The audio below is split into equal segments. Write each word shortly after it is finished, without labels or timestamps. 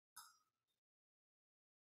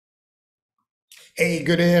Hey,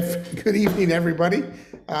 good evening, everybody.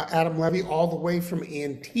 Adam Levy, all the way from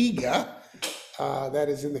Antigua. That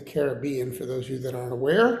is in the Caribbean, for those of you that aren't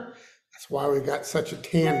aware. That's why we've got such a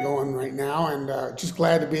tan going right now, and just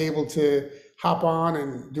glad to be able to hop on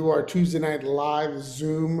and do our Tuesday night live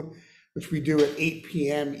Zoom, which we do at 8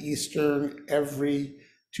 p.m. Eastern every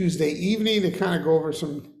Tuesday evening to kind of go over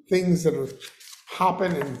some things that are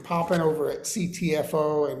hopping and popping over at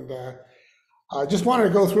CTFO and just wanted to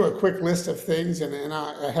go through a quick list of things, and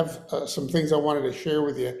I have some things I wanted to share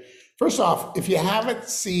with you. First off, if you haven't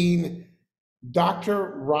seen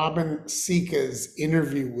Dr. Robin Sika's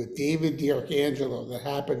interview with David D'Arcangelo that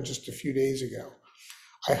happened just a few days ago,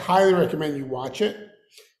 I highly recommend you watch it,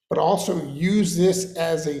 but also use this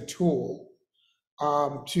as a tool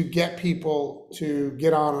to get people to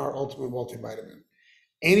get on our Ultimate Multivitamin.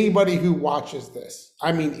 Anybody who watches this,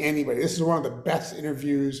 I mean anybody, this is one of the best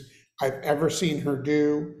interviews I've ever seen her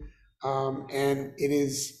do. And it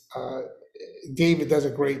is, David does a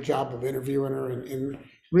great job of interviewing her. And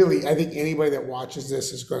really, I think anybody that watches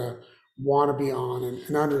this is going to want to be on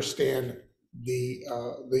and understand the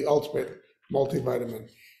ultimate multivitamin.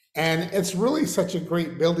 And it's really such a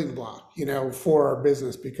great building block, for our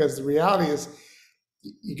business, because the reality is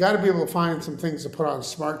you got to be able to find some things to put on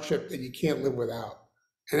Smart Chip that you can't live without.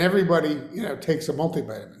 And everybody, takes a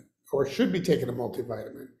multivitamin or should be taking a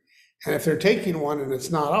multivitamin. And if they're taking one and it's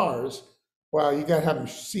not ours, well, you got to have them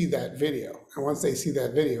see that video. And once they see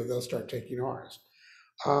that video, they'll start taking ours.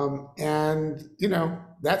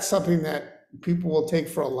 That's something that people will take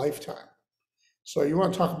for a lifetime. So you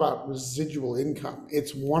want to talk about residual income.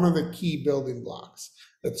 It's one of the key building blocks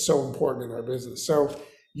that's so important in our business. So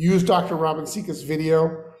use Dr. Robin Sika's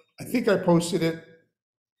video. I think I posted it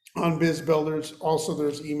on Biz Builders. Also,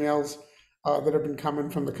 there's emails that have been coming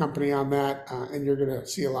from the company on that, and you're going to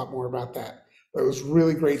see a lot more about that. But it was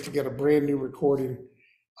really great to get a brand new recording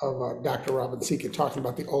of Dr. Robin Sika talking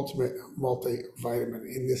about the ultimate multivitamin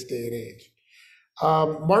in this day and age.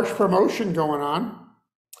 March promotion going on.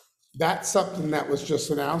 That's something that was just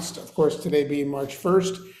announced, of course, today being March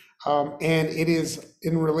 1st, and it is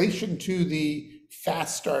in relation to the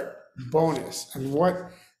Fast Start bonus. And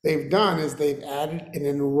what they've done is they've added an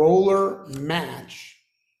enroller match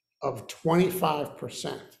of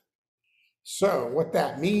 25%. So what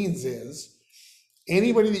that means is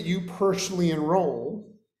anybody that you personally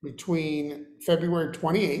enroll between February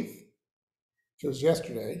 28th, which was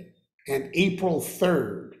yesterday, and April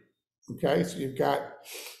 3rd, okay, so you've got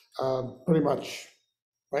pretty much,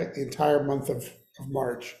 right, the entire month of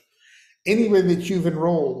March. Anybody that you've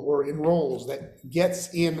enrolled or enrolls that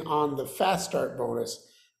gets in on the Fast Start bonus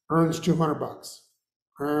earns $200,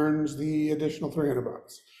 earns the additional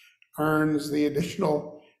 $300, earns the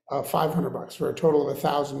additional $500 for a total of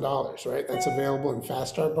 $1,000, right? That's available in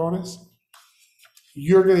Fast Start bonus.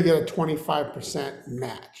 You're going to get a 25%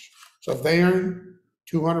 match. So if they earn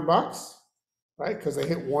 $200, right, because they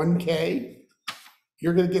hit 1K,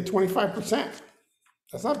 you're going to get 25%.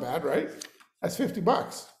 That's not bad, right? That's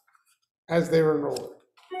 $50 as their enroller,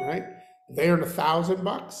 right? If they earn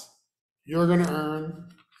 $1,000, you're going to earn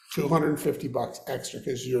 $250 extra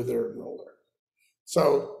because you're their enroller.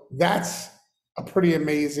 So that's a pretty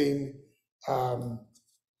amazing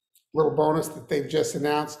little bonus that they've just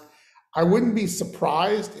announced. I wouldn't be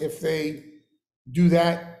surprised if they do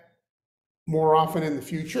that more often in the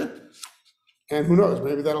future. And who knows,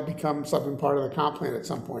 maybe that'll become something part of the comp plan at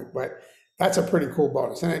some point. But that's a pretty cool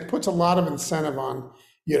bonus. And it puts a lot of incentive on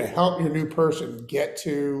you to help your new person get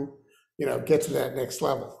to that next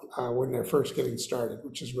level when they're first getting started,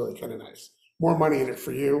 which is really kind of nice. More money in it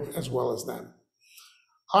for you as well as them.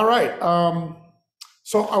 All right,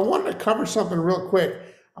 so I wanted to cover something real quick.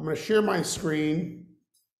 I'm going to share my screen,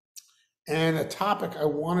 and a topic I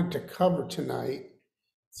wanted to cover tonight.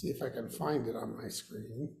 Let's see if I can find it on my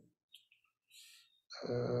screen.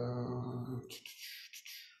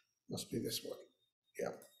 Must be this one.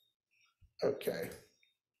 Yeah. Okay.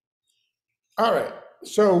 All right.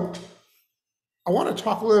 So I want to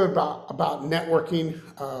talk a little bit about networking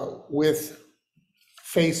with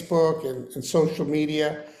Facebook and social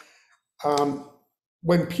media.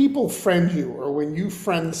 When people friend you or when you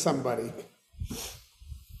friend somebody,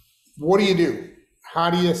 what do you do? How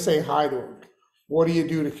do you say hi to them? What do you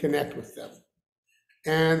do to connect with them?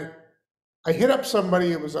 And I hit up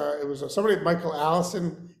somebody, it was somebody Michael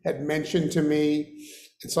Allison had mentioned to me.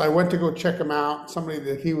 And so I went to go check him out, somebody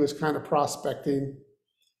that he was kind of prospecting.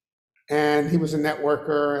 And he was a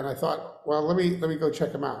networker, and I thought, well, let me go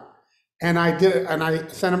check him out. And I did it, and I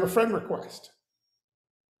sent him a friend request.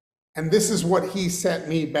 And this is what he sent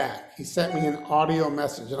me back. He sent me an audio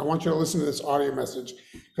message, and I want you to listen to this audio message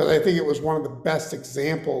because because I think it was one of the best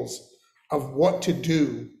examples of what to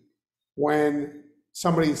do when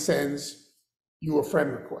somebody sends you a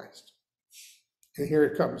friend request. And here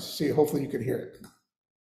it comes. See, hopefully you can hear it.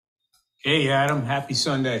 Hey, Adam, happy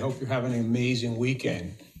Sunday. Hope you're having an amazing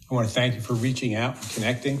weekend. I want to thank you for reaching out and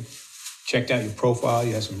connecting. Checked out your profile.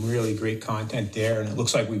 You have some really great content there, and it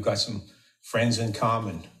looks like we've got some friends in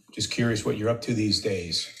common. Just curious what you're up to these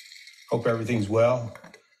days. Hope everything's well.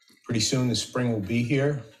 Pretty soon the spring will be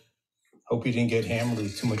here. Hope you didn't get hammered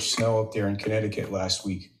with too much snow up there in Connecticut last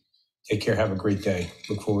week. Take care. Have a great day.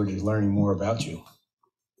 Look forward to learning more about you.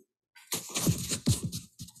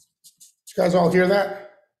 You guys all hear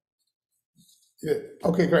that? Yeah.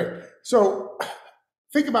 Okay, great. So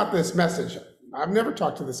think about this message. I've never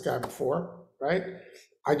talked to this guy before, right?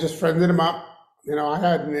 I just friended him up. I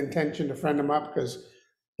had an intention to friend him up because,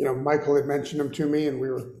 Michael had mentioned him to me and we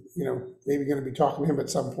were, maybe going to be talking to him at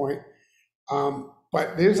some point.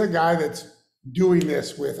 But there's a guy that's doing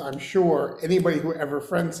this with, I'm sure, anybody who ever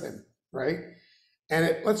friends him, right?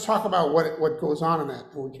 And let's talk about what goes on in that.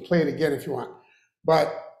 And we can play it again if you want.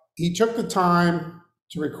 But he took the time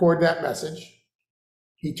to record that message.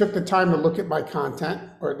 He took the time to look at my content,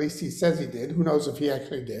 or at least he says he did. Who knows if he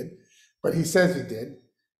actually did, but he says he did.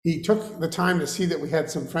 He took the time to see that we had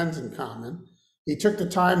some friends in common. He took the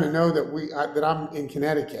time to know that that I'm in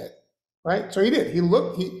Connecticut, right? So he did.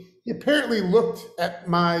 He apparently looked at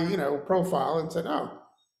my, profile and said, "Oh,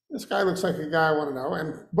 this guy looks like a guy I want to know,"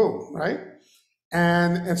 and boom, right?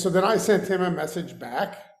 And so then I sent him a message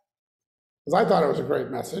back because I thought it was a great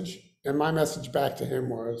message, and my message back to him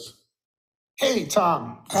was, "Hey,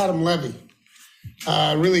 Tom, Adam Levy.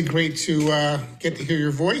 Really great to get to hear your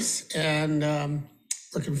voice, and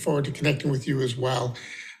looking forward to connecting with you as well.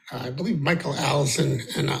 I believe Michael Allison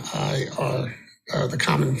and I are the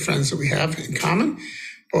common friends that we have in common.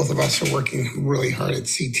 Both of us are working really hard at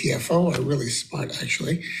CTFO, are really smart,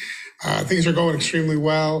 actually. Things are going extremely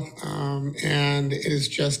well, and it is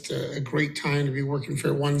just a great time to be working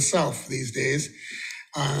for oneself these days,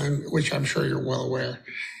 which I'm sure you're well aware.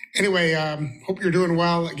 Anyway, hope you're doing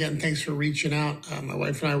well. Again, thanks for reaching out. My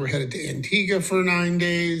wife and I were headed to Antigua for 9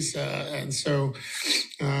 days, and so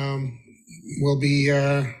we'll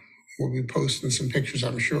be posting some pictures,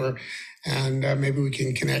 I'm sure, and maybe we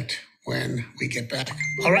can connect when we get back.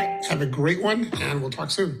 All right, have a great one, and we'll talk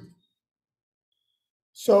soon."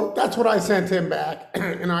 So that's what I sent him back,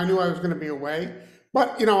 and I knew I was going to be away.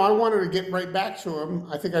 But, I wanted to get right back to him.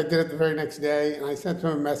 I think I did it the very next day, and I sent him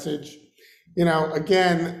a message.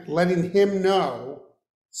 Again, letting him know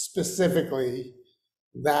specifically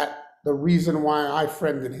that the reason why I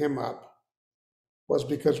friended him up was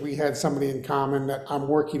because we had somebody in common that I'm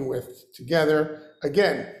working with together.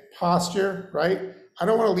 Again, posture, right? I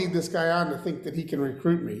don't want to lead this guy on to think that he can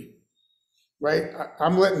recruit me, right?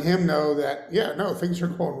 I'm letting him know that, yeah, no, things are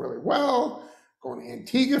going really well. Going to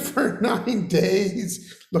Antigua for 9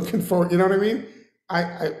 days, looking forward, you know what I mean?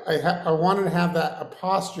 I wanted to have a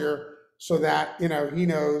posture so that, he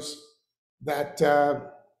knows that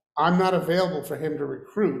I'm not available for him to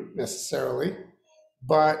recruit necessarily,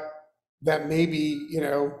 but that maybe,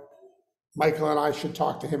 Michael and I should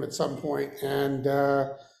talk to him at some point, and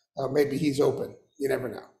maybe he's open. You never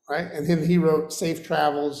know, right? And then he wrote, "Safe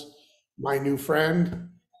travels, my new friend,"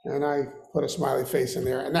 and I put a smiley face in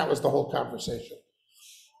there, and that was the whole conversation.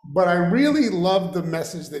 But I really loved the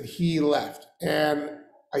message that he left, and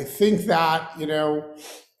I think that,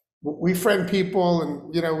 we friend people,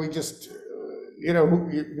 and we just you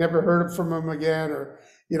never heard from them again, or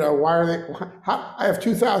why are they? I have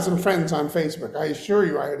 2,000 friends on Facebook. I assure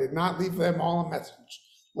you, I did not leave them all a message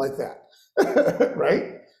like that,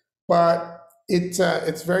 right? But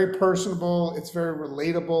it's very personable. It's very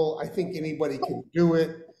relatable. I think anybody can do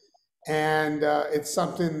it, and it's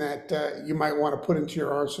something that you might want to put into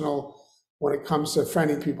your arsenal when it comes to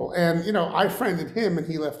friending people. And I friended him, and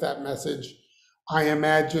he left that message. I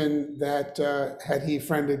imagine that had he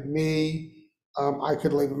friended me, I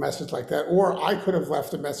could leave a message like that, or I could have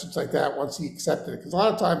left a message like that once he accepted it. Because a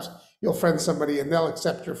lot of times you'll friend somebody and they'll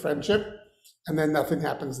accept your friendship, and then nothing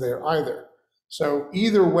happens there either. So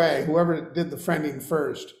either way, whoever did the friending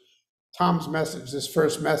first, Tom's message, this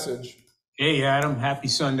first message. Hey, Adam, happy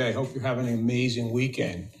Sunday. Hope you're having an amazing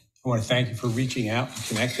weekend. I want to thank you for reaching out and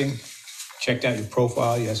connecting. Checked out your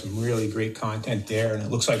profile. You have some really great content there, and it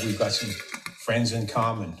looks like we've got some friends in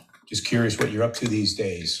common. Just curious what you're up to these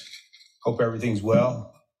days. Hope everything's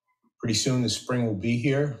well. Pretty soon the spring will be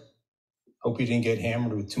here. Hope you didn't get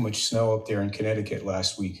hammered with too much snow up there in Connecticut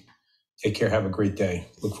last week. Take care. Have a great day.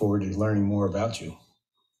 Look forward to learning more about you.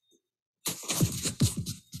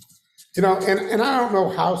 And I don't know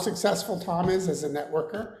how successful Tom is as a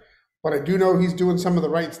networker, but I do know he's doing some of the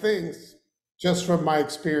right things just from my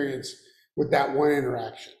experience with that one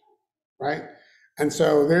interaction, right? And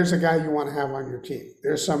so there's a guy you want to have on your team.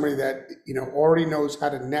 There's somebody that, already knows how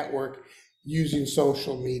to network using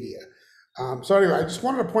social media. So anyway, I just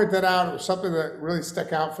wanted to point that out. It was something that really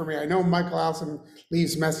stuck out for me. I know Michael Allison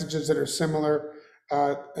leaves messages that are similar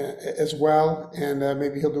as well, and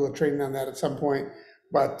maybe he'll do a training on that at some point.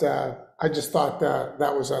 But I just thought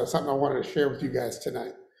that was something I wanted to share with you guys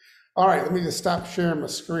tonight. All right, let me just stop sharing my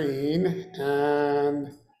screen.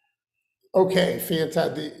 And okay,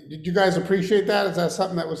 fantastic. Did you guys appreciate that? Is that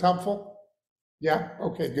something that was helpful? Yeah,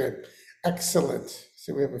 okay, good. Excellent.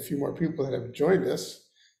 So we have a few more people that have joined us.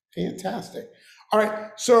 Fantastic. All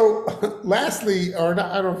right, so lastly, or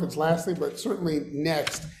not, I don't know if it's lastly, but certainly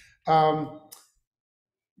next,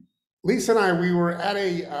 Lisa and I, we were at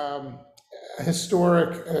a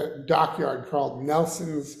historic dockyard called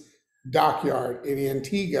Nelson's Dockyard in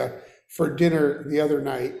Antigua for dinner the other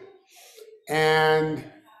night. And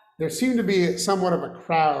there seemed to be somewhat of a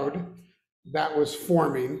crowd that was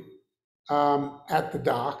forming at the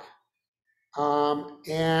dock.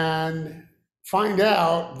 And find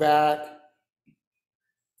out that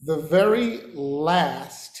the very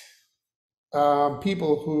last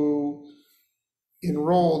people who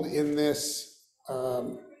enrolled in this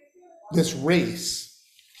race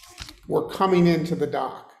were coming into the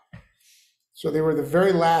dock. So they were the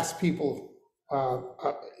very last people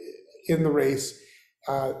in the race,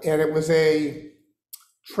 and it was a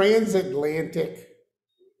transatlantic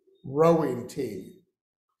rowing team.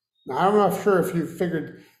 Now, I'm not sure if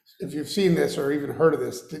if you've seen this or even heard of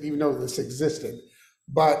this, didn't even know this existed,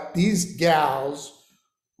 but these gals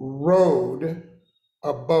rowed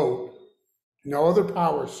a boat, no other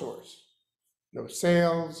power source, no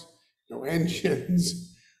sails, no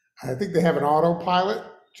engines. I think they have an autopilot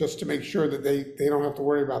just to make sure that they don't have to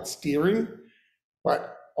worry about steering,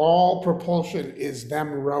 but all propulsion is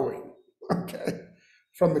them rowing, okay,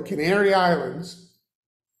 from the Canary Islands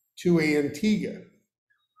to Antigua,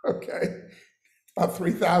 okay, about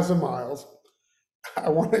 3,000 miles. I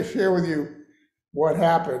want to share with you what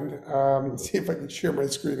happened. See if I can share my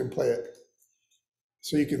screen and play it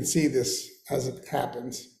so you can see this as it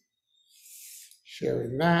happens.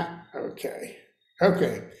 Sharing that. Okay.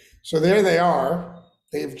 Okay. So there they are.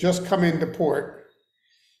 They've just come into port.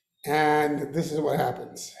 And this is what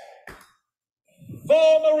happens.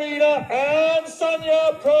 For Marina and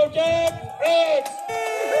Sonia Project X!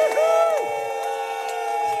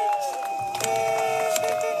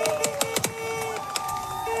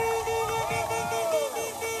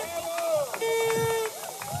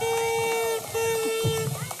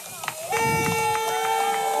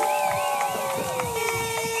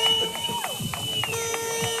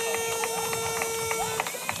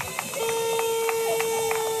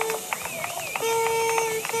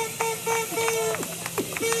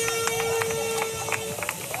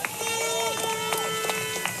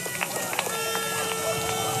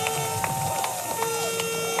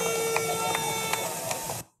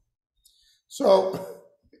 So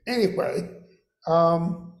anyway,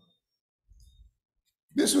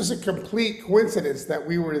 this was a complete coincidence that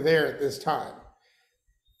we were there at this time.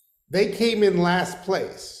 They came in last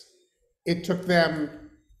place. It took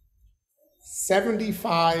them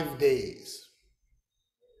 75 days.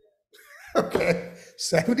 Okay,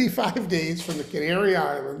 75 days from the Canary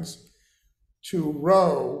Islands to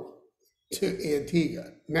row to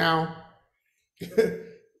Antigua. Now, a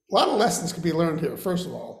lot of lessons can be learned here. First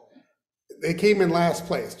of all, they came in last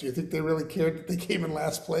place. Do you think they really cared that they came in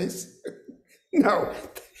last place? No,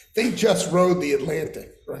 they just rode the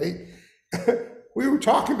Atlantic, right? We were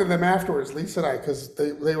talking to them afterwards, Lisa and I, because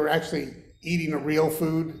they were actually eating a real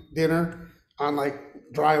food dinner on like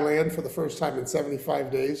dry land for the first time in 75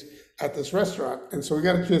 days at this restaurant. And so we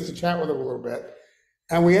got a chance to chat with them a little bit.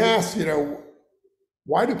 And we asked,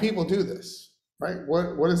 why do people do this, right?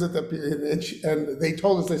 What is it that, and they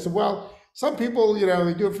told us, they said, well, some people, they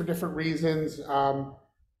do it for different reasons. One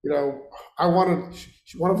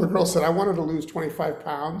of the girls said, I wanted to lose 25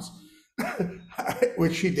 pounds,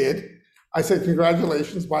 which she did. I said,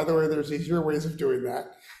 congratulations. By the way, there's easier ways of doing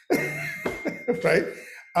that, right?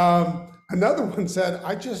 Another one said,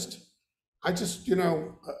 I just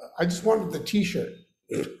wanted the t-shirt,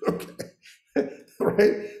 okay,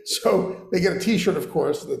 right? So they get a t-shirt, of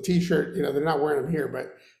course. The t-shirt, they're not wearing them here,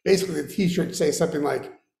 but basically the t-shirt says something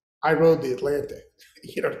like, I rode the Atlantic,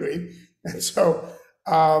 you know what I mean? And so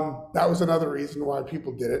that was another reason why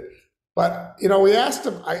people did it. But, we asked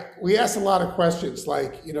them, we asked a lot of questions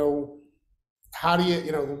like, how do you,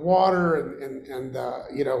 the water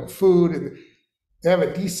and food, and they have a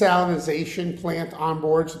desalinization plant on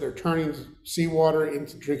board, so they're turning seawater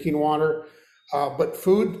into drinking water. But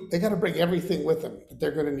food, they got to bring everything with them that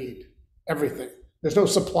they're going to need. Everything. There's no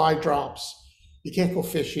supply drops. You can't go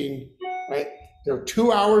fishing, right? They're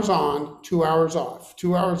 2 hours on, 2 hours off,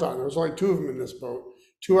 2 hours on. There was only two of them in this boat.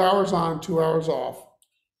 2 hours on, 2 hours off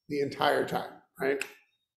the entire time, right?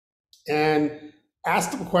 And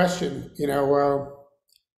ask them a question, did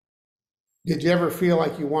you ever feel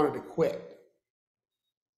like you wanted to quit?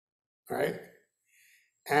 Right?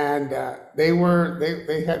 And they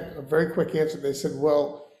had a very quick answer. They said,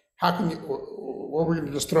 "Well, how can you? What, we're going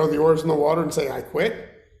to just throw the oars in the water and say I quit?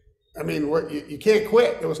 I mean, what you can't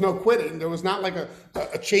quit. There was no quitting. There was not like a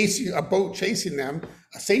boat chasing them,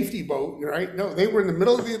 a safety boat, right? No, they were in the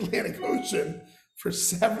middle of the Atlantic Ocean for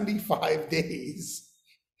 75 days.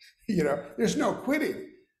 There's no quitting.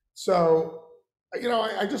 So,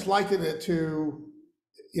 I just liken it to,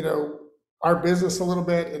 our business a little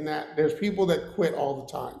bit, in that there's people that quit all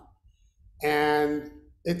the time, and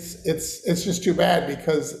it's just too bad,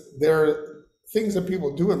 because there are things that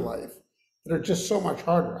people do in life that are just so much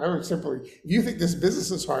harder. I would simply, if you think this business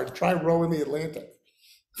is hard, try rowing the Atlantic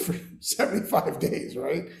for 75 days,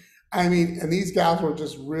 right? I mean, and these gals were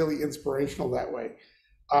just really inspirational that way.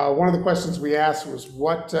 One of the questions we asked was,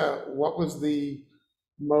 what was the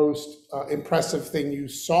most impressive thing you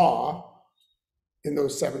saw in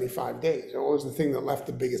those 75 days? What was the thing that left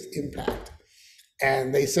the biggest impact?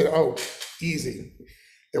 And they said, oh, easy.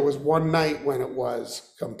 There was one night when it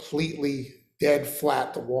was completely dead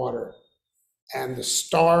flat, the water, and the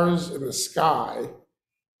stars in the sky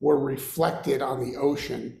were reflected on the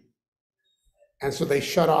ocean. And so they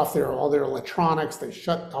shut off all their electronics, they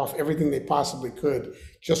shut off everything they possibly could,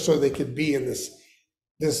 just so they could be in this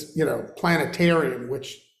planetarium,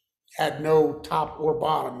 which had no top or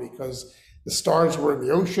bottom, because the stars were in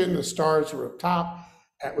the ocean, the stars were up top.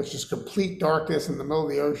 It was just complete darkness in the middle of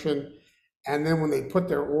the ocean. And then when they put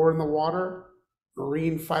their oar in the water,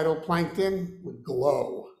 marine phytoplankton would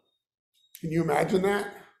glow. Can you imagine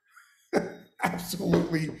that?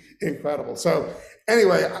 Absolutely incredible. So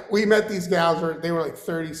anyway, we met these gals, they were like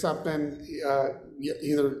 30 something,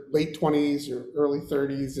 either late 20s or early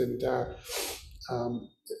 30s. And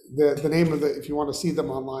the name of if you want to see them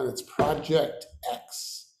online, it's Project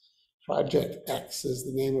X. Project X is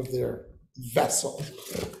the name of their vessel.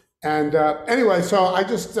 And anyway, so I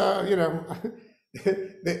just,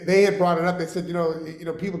 they had brought it up. They said,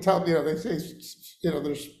 people tell, they say,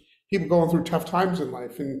 there's people going through tough times in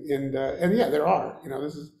life, and yeah, there are,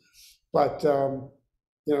 but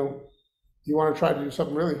you want to try to do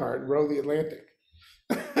something really hard, row the Atlantic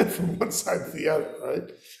from one side to the other, right?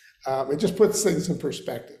 It just puts things in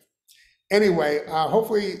perspective. Anyway,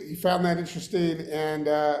 hopefully you found that interesting, and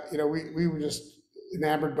we were just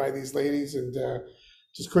enamored by these ladies, and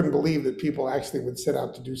just couldn't believe that people actually would set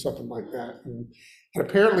out to do something like that. And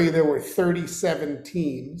apparently there were 37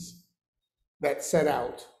 teams that set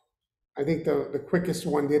out. I think the quickest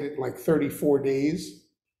one did it in like 34 days,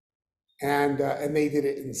 and they did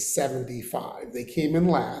it in 75. They came in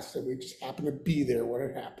last, and we just happened to be there when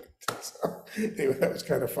it happened. So anyway, that was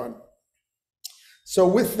kind of fun. So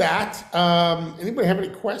with that, anybody have any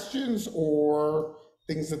questions or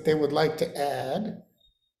things that they would like to add?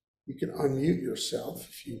 You can unmute yourself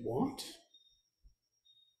if you want.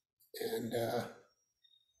 And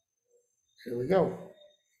here we go.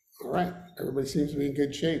 All right, everybody seems to be in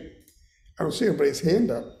good shape. I don't see anybody's hand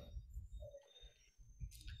up.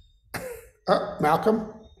 Oh,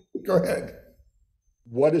 Malcolm, go ahead.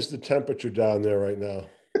 What is the temperature down there right now?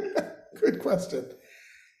 Good question.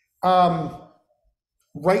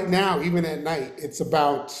 Right now, even at night, it's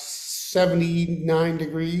about 79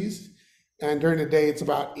 degrees. And during the day, it's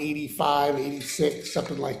about 85, 86,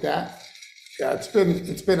 something like that. Yeah, it's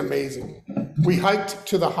been amazing. We hiked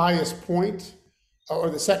to the highest point, or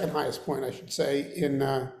the second highest point, I should say, in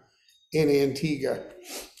Antigua.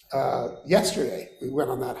 Yesterday, we went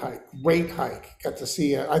on that hike. Great hike. Got to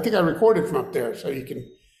see. I think I recorded from up there, so you can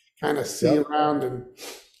kind of see around and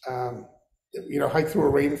hike through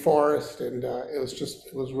a rainforest, and it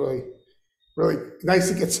was really, really nice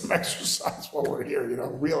to get some exercise while we're here.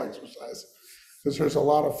 Real exercise, because there's a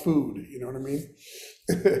lot of food. You know what I mean?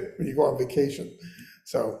 When you go on vacation.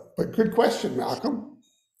 So, but good question, Malcolm.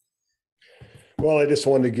 Well, I just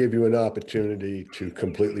wanted to give you an opportunity to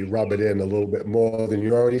completely rub it in a little bit more than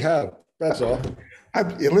you already have. That's all.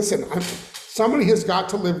 Listen, somebody has got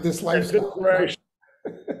to live this lifestyle.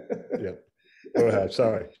 Yeah. Go ahead.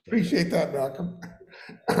 Sorry. Appreciate that, Malcolm.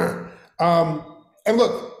 And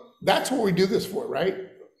look, that's what we do this for, right?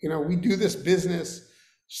 we do this business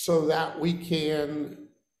so that we can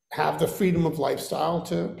have the freedom of lifestyle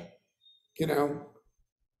to, you know,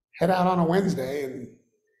 head out on a Wednesday and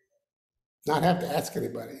not have to ask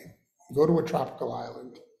anybody, go to a tropical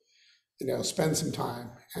island, spend some time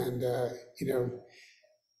and,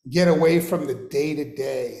 get away from the day to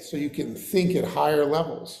day so you can think at higher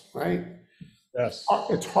levels, right? Yes.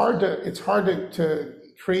 It's hard to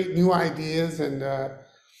create new ideas and,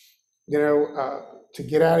 to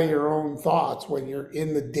get out of your own thoughts when you're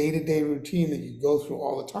in the day-to-day routine that you go through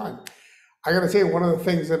all the time. I gotta say, one of the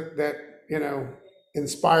things that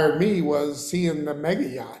inspired me was seeing the mega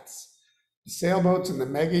yachts, the sailboats and the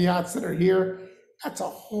mega yachts that are here. That's a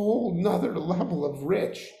whole nother level of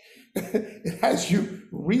rich. It has you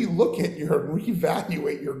relook at your and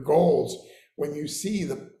reevaluate your goals when you see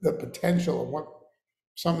the potential of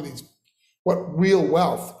what real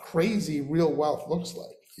wealth, crazy real wealth looks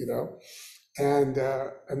like, and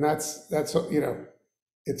that's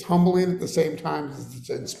it's humbling at the same time. It's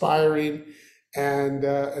inspiring, and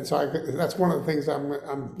so that's one of the things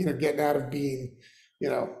I'm getting out of being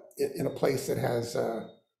in a place that has.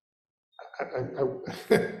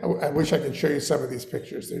 I wish I could show you some of these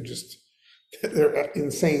pictures. They're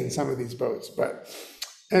insane, some of these boats. But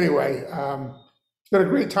anyway, it's been a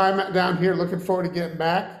great time down here. Looking forward to getting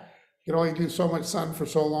back. You can only do so much sun for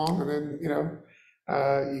so long, and then you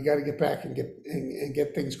got to get back and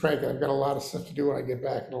get things cranking. I've got a lot of stuff to do when I get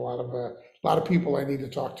back, and a lot of people I need to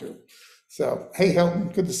talk to. So, hey, Hilton,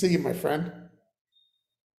 good to see you, my friend.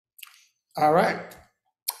 All right,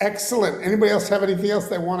 excellent. Anybody else have anything else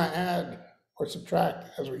they want to add or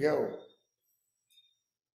subtract as we go?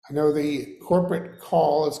 I know the corporate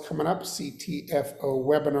call is coming up,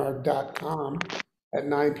 ctfowebinar.com at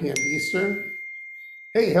 9 p.m. Eastern.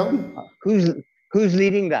 Hey, Hilton. Who's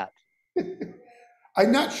leading that?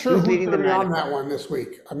 I'm not sure Who's who's leading going to the be on night? that one this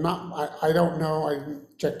week. I don't know. I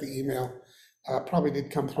didn't check the email. Probably did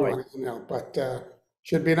come through All on right. an email, but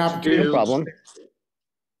should be an opportunity. No problem.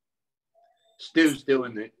 Stu's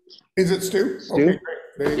doing it. Is it Stu? Stu? Okay, great.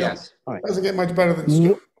 There you Yes. All right. go. Doesn't get much better than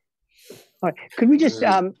Stu. All right. Could we just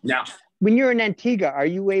Now, when you're in Antigua, are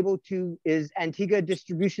you able to? Is Antigua a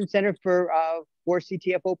distribution center for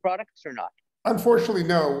CTFO products or not? Unfortunately,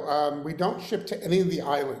 no. We don't ship to any of the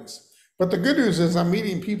islands. But the good news is I'm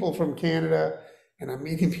meeting people from Canada and I'm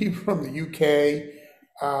meeting people from the UK.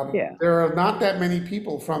 Yeah. There are not that many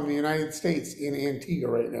people from the United States in Antigua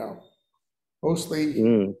right now. Mostly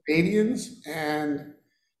Canadians and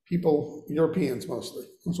Europeans mostly.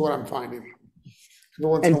 That's what I'm finding. Every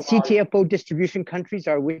once in And a while- CTFO distribution countries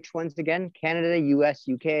are which ones again? Canada, US,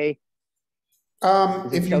 UK.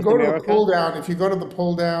 Is it If you South go to the America? pull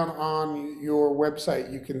down, on your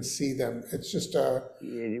website, you can see them. It's just I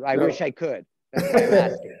No. wish I could. That's why I'm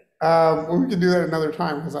asking. well, we can do that another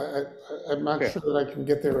time because I'm not Sure. sure that I can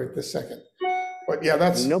get there right this second. But yeah,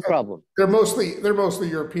 that's No problem. They're mostly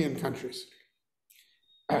European countries.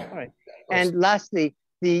 All right. And lastly,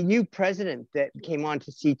 the new president that came on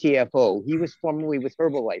to CTFO, he was formerly with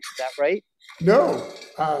Herbalife. Is that right? No,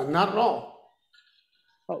 not at all.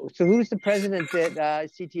 Oh, so who's the president that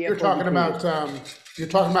CTFO? You're talking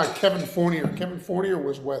recruited? about Kevin Fournier. Kevin Fournier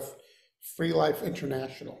was with Free Life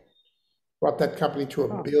International. Brought that company to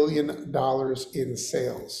 $1 billion in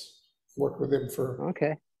sales. Worked with him for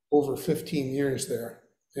Okay. over 15 years there.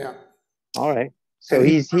 Yeah. All right. So And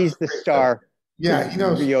he's the star. Yeah, he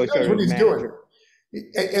knows Rio what he's doing. manager.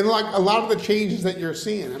 And like a lot of the changes that you're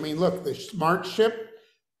seeing, I mean, look, the smart ship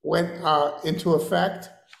went into effect,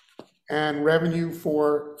 and revenue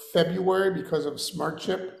for February because of smart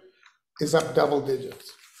ship is up double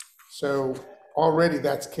digits. So already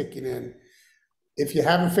that's kicking in. If you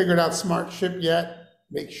haven't figured out smart ship yet,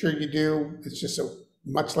 make sure you do. It's just a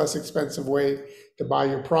much less expensive way to buy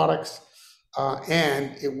your products.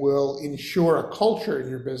 And it will ensure a culture in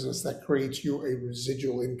your business that creates you a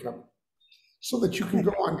residual income so that you can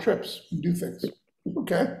go on trips and do things.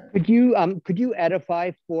 Okay. Could you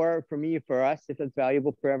edify for me, for us, if it's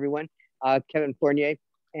valuable for everyone, Kevin Fournier,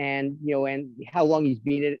 and how long he's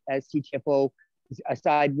been as CTFO,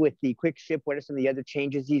 aside with the quick ship, what are some of the other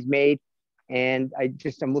changes he's made? And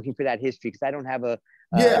I'm looking for that history because I don't have no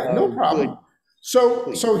problem. good.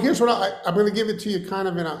 So here's what I'm going to give it to you kind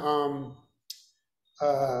of in a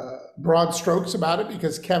broad strokes about it,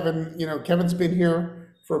 because Kevin's been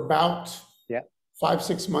here for about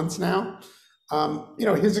 5-6 months now.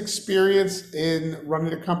 His experience in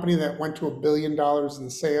running a company that went to $1 billion in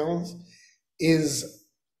sales is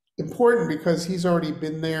important because he's already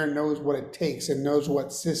been there and knows what it takes and knows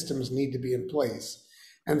what systems need to be in place.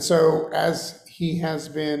 And so as he has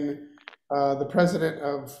been the president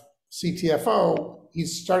of CTFO,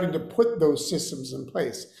 he's starting to put those systems in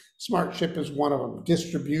place. Smart ship is one of them.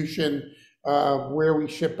 Distribution, where we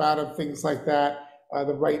ship out of, things like that.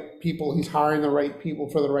 The right people, he's hiring the right people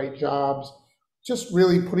for the right jobs. Just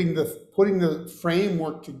really putting the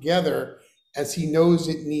framework together as he knows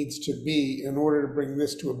it needs to be in order to bring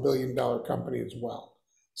this to a billion-dollar company as well.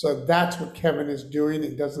 So that's what Kevin is doing.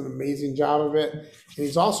 He does an amazing job of it. And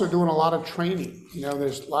he's also doing a lot of training. You know,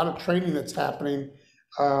 there's a lot of training that's happening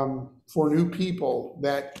for new people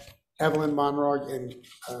that Evelyn Monrog and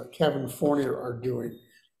Kevin Fournier are doing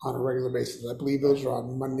on a regular basis. I believe those are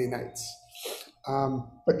on Monday nights.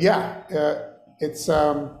 But yeah, it's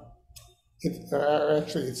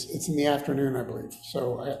actually it's in the afternoon, I believe.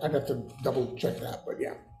 So I'd have to double check that, but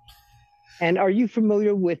yeah. And are you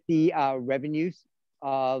familiar with the revenues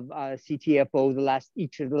of CTFO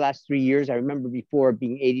each of the last 3 years? I remember before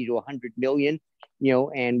being 80 to 100 million, you know,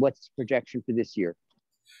 and what's the projection for this year?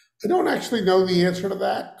 I don't actually know the answer to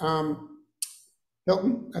that.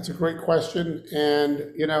 Hilton, that's a great question.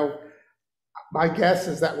 And, you know, my guess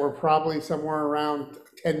is that we're probably somewhere around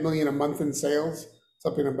 10 million a month in sales,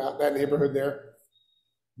 something about that neighborhood there.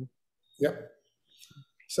 Yep.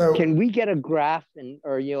 So can we get a graph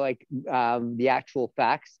or, you know, like the actual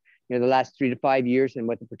facts, you know, the last 3 to 5 years and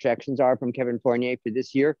what the projections are from Kevin Fournier for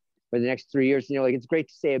this year, for the next 3 years? You know, like it's great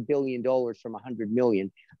to say $1 billion from 100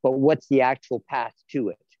 million, but what's the actual path to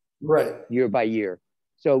it? Right. Year by year.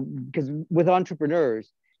 So, because with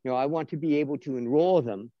entrepreneurs, you know, I want to be able to enroll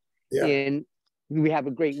them in, we have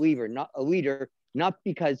a great leader, not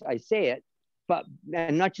because I say it, but,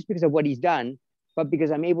 and not just because of what he's done, but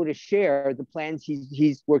because I'm able to share the plans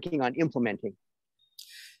he's working on implementing.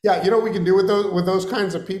 Yeah, you know what we can do with those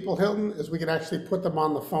kinds of people, Hilton, is we can actually put them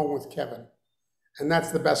on the phone with Kevin. And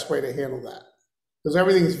that's the best way to handle that. Because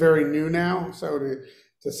everything is very new now. So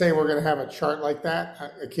to say we're going to have a chart like that,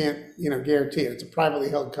 I can't, you know, guarantee it. It's a privately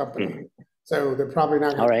held company. So they're probably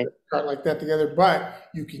not going to put a chart like that together, but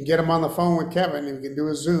you can get them on the phone with Kevin and we can do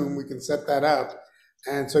a Zoom. We can set that up.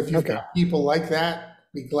 And so if you've got people like that,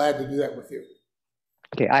 be glad to do that with you.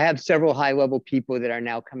 Okay. I have several high level people that are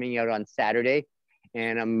now coming out on Saturday,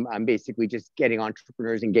 and I'm basically just getting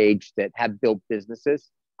entrepreneurs engaged that have built businesses.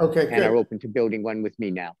 Okay, good. And are open to building one with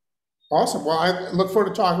me now. Awesome. Well, I look forward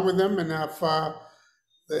to talking with them, and if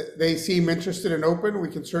they seem interested and open, we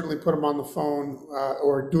can certainly put them on the phone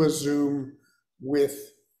or do a Zoom with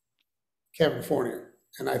Kevin Fournier.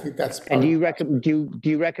 And I think that's. And do you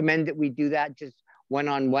recommend that we do that just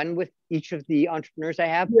one-on-one with each of the entrepreneurs I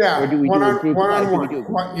have? Yeah, or do we do a group?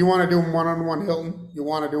 One-on-one. You want to do them one-on-one, Hilton? You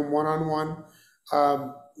want to do them one-on-one?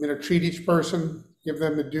 You know, treat each person, give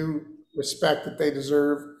them the due respect that they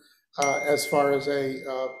deserve as far as a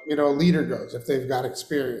you know, a leader goes, if they've got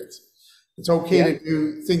experience. It's okay to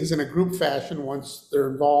do things in a group fashion once they're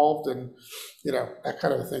involved and, you know, that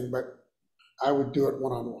kind of a thing, but I would do it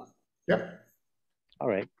one-on-one. Yep. All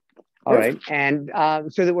right. All right. And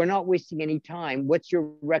so that we're not wasting any time, what's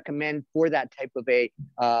your recommend for that type of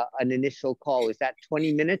an initial call? Is that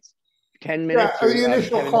 20 minutes, 10 minutes? Yeah, the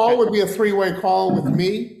initial call would be a 3-way call with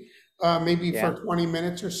me, maybe for 20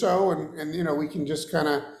 minutes or so. And, you know, we can just kind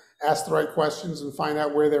of ask the right questions and find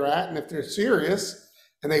out where they're at. And if they're serious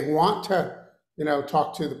and they want to, you know,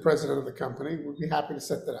 talk to the president of the company, we'd be happy to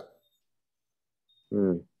set that up.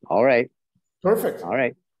 All right. Perfect. All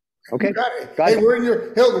right. Okay. Got it. Hilton,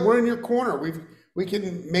 we're in your corner. We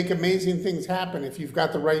can make amazing things happen. If you've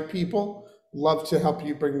got the right people, love to help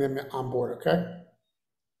you bring them on board. Okay.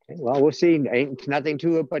 Well, we'll see. Ain't nothing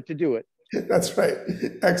to it but to do it. That's right.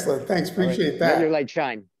 Excellent. Thanks. Appreciate that. Let your light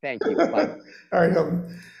shine. Thank you. Bye. All right,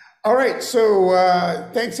 Hilton. All right. So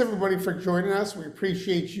thanks everybody for joining us. We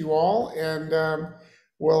appreciate you all. And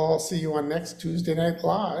we'll all see you on next Tuesday Night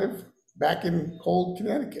Live back in cold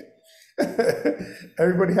Connecticut.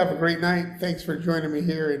 Everybody have a great night. Thanks for joining me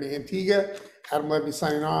here in Antigua. Adam Levy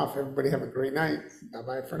signing off. Everybody have a great night.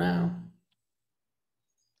 Bye-bye for now.